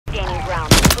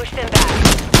Push them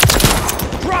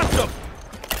back. Drop them!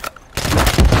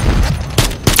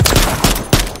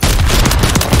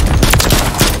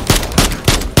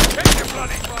 Take your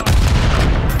bloody fire!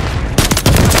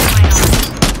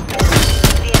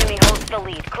 The enemy holds the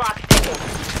lead. Clock's ticking.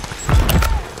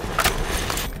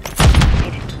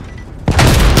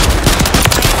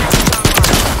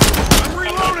 I'm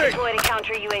reloading! Deployed a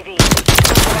counter UAV.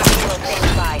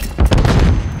 Standing by.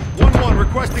 1-1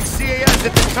 requesting CAS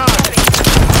at this time.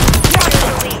 Here's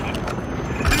the lead.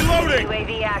 Reloading!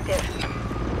 UAV active.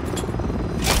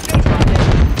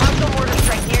 Hostile mortar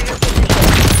strike near your position.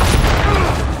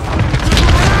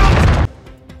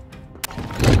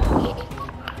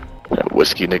 That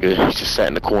whiskey nigga, he just sat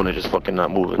in the corner, just fucking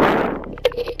not moving.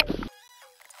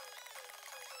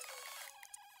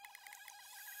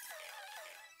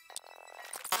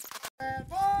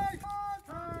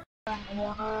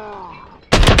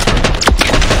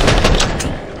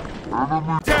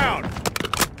 Down!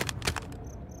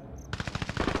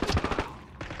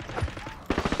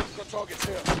 Got targets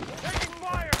here. Taking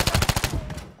fire!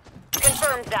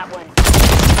 Confirmed that one.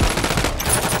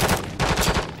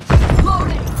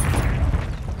 Loading!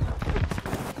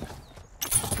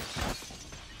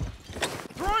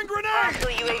 Throwing grenade!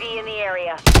 Hostile UAV in the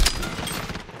area.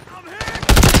 I'm hit!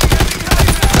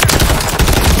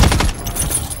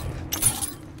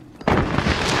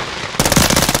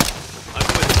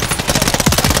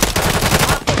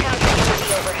 Hostile counter UAV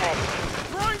overhead.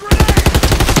 Throwing grenade!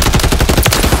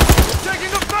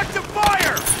 Taking effective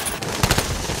fire!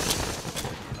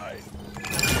 Nice.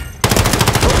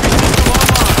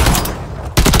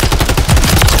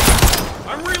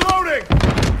 I'm reloading!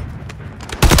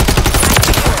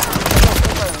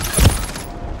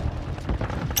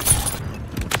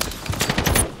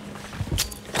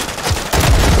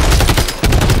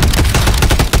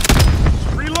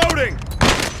 Reloading!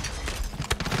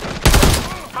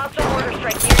 Hostile mortar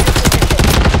strike near your position.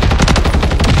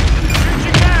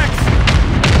 Changing max!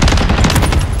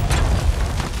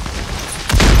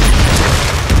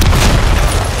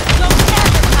 Don't stand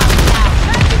your ground now!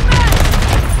 Changing back!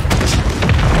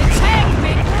 It's hanging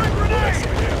me! Throwing grenade!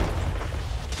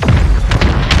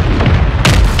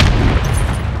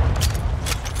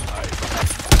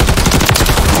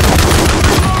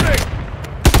 Reloading!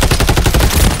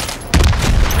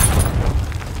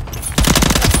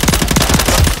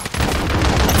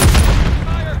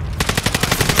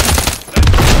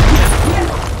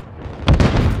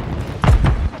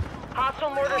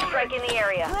 Hostile mortar strike in the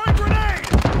area. Throwing grenade!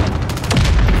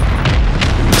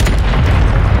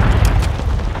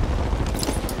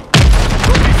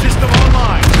 Trophy system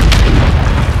online!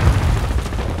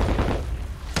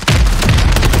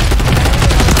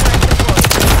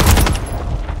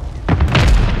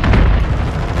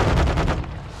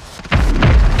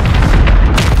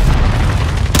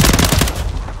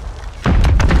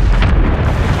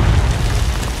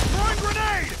 Throwing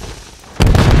grenade!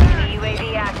 Enemy UAV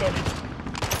active.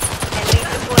 Enemy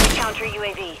deployed counter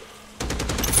UAV.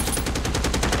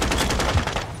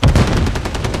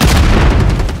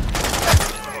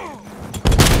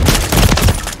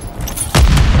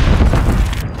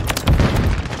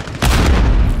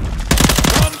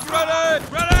 One grenade!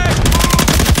 Grenade!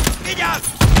 Idiot!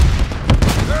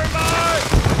 Thermite!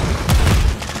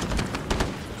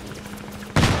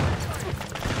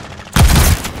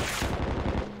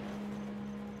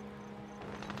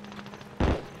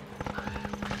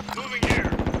 Moving here.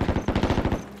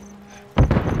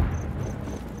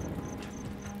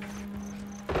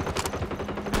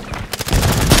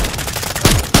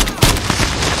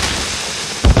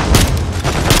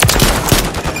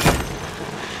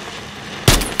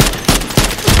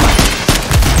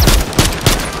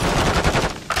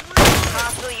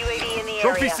 Hostile UAV in the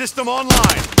Trophy area. system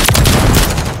online.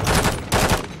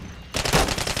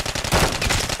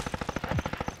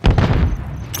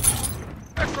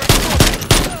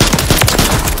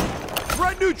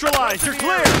 Threat neutralized. You're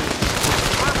clear.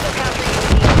 Hostile counter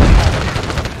UAV overhead.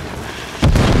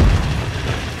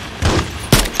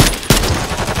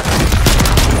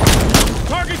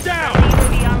 Target down.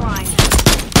 UAV online.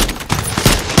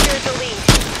 Secure the lead.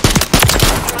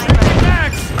 Changing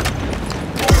max.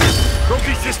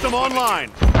 Trophy system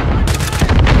online.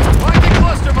 Finding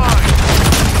cluster mine.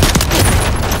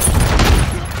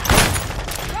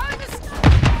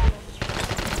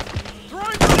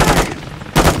 Throwing grenade.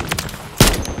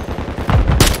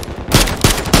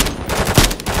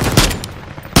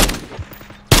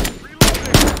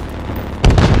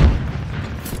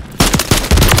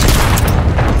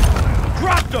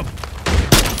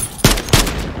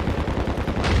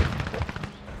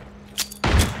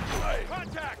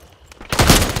 Contact!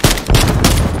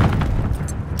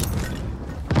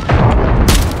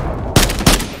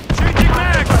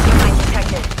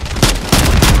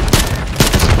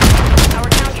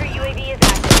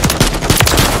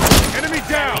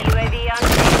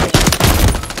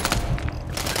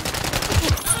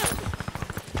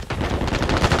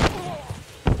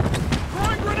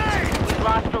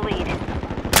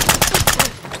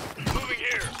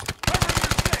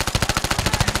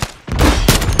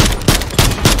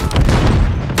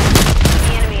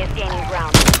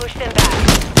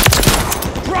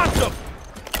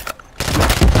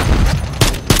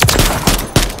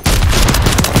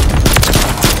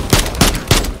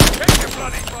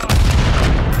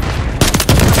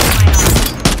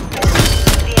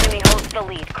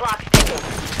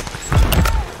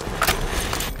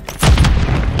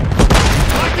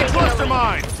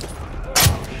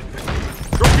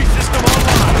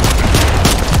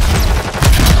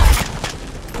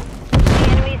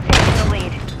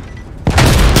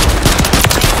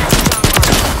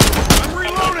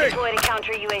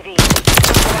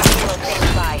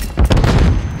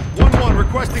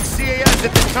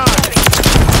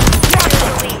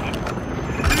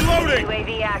 Reloading!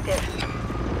 UAV active.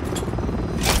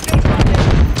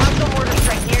 Hostile mortar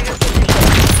strike near your position.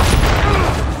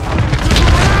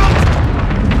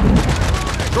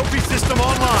 Trophy system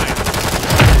online.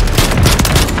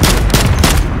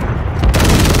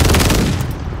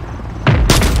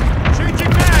 Changing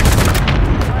max.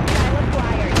 Hostile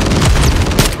acquired.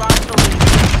 Lost the lead.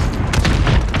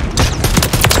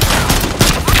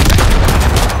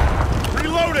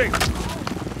 Reloading.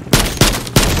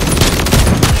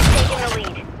 Taking the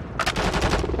lead.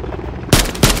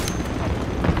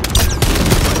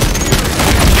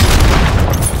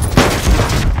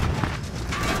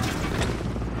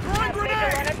 Throwing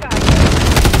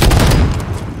grenade.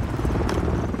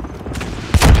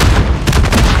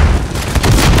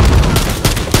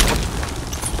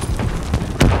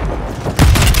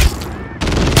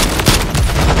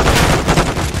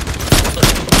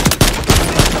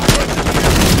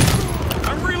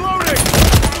 I'm reloading.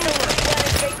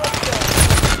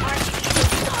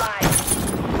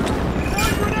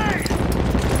 Throwing grenade.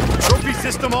 Trophy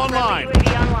system online. UAV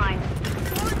online.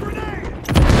 Throwing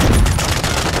grenade.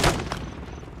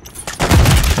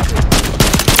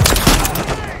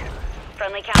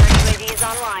 Friendly counter UAV is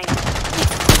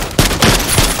online.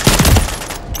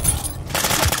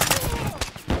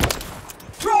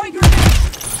 Throwing grenade!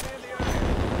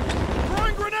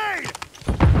 Throwing grenade.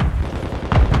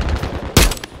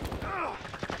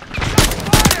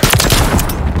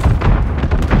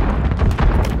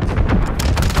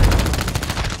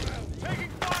 Taking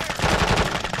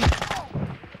fire.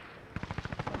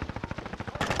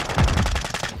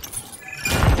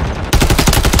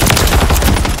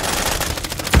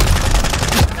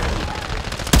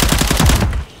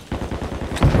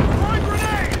 Throwing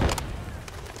grenade.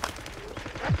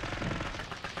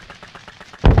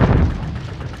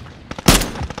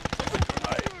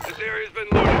 This area's been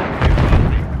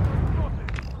loaded.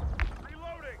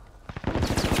 Reloading.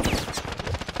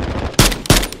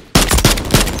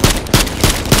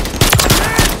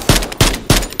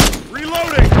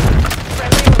 Reloading.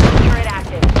 Friendly remote turret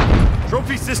active.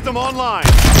 Trophy system online.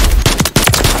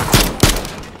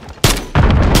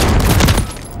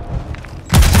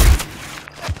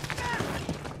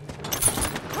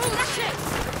 Oh, that's it!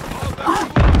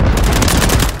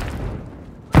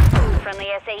 Friendly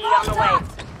SAE on the way.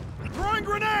 Throwing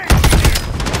grenade.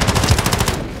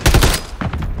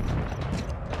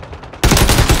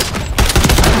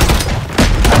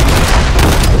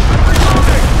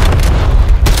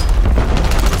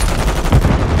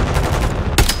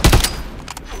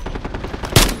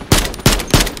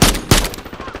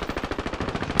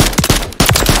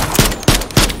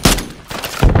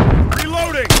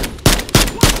 Reloading.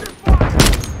 Watch your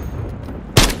fire.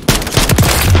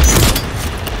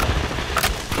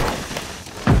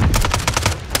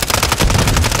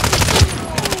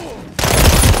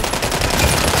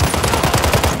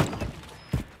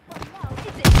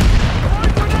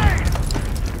 Throwing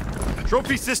grenade.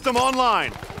 Trophy system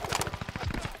online.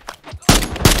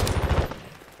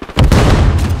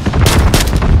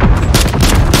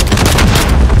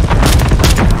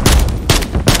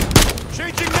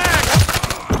 Changing mag.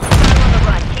 I'm on the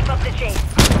run. Keep up the chase.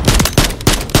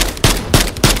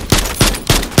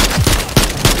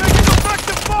 Taking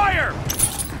effective fire.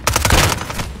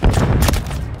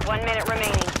 1 minute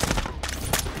remaining.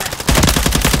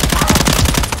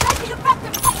 Taking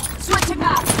effective! Switching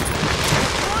back!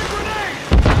 Throwing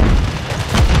grenade.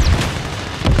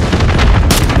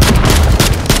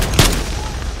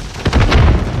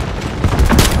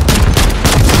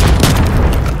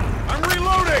 I'm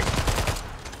reloading.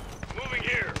 Moving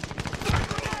here.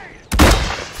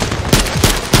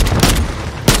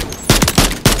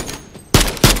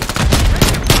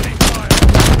 Taking fire.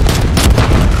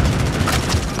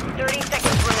 30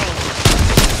 seconds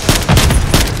remaining.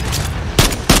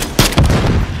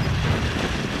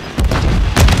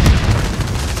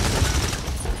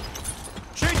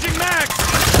 Changing max.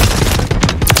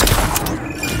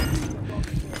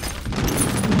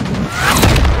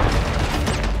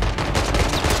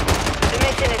 The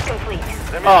mission is complete.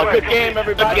 Oh, good game,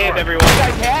 everybody. Good game, everyone. You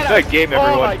guys had us. Good game,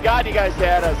 everyone. Oh my God, you guys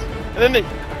had us. And then the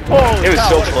holy It was cow,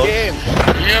 so what a close. game.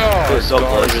 It was so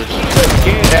close. Good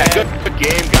game, Yeah, man. good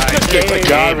game, guys. Good game. Good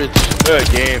game. Good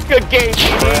game. Good game,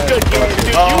 Steve. Good game,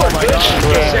 dude. Oh You were my good.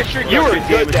 God. You were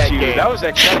good that too. game. That was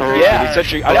actually crazy. Yeah. I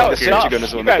think That the was sentry tough. gun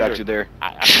is the one You that guys got are- you there.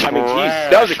 I mean,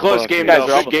 geez. That was a close game, Guys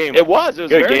though. are Good game. It was. It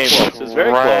was Good very game. close. It was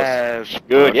very close.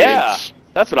 Good. Yeah.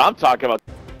 That's what I'm talking about.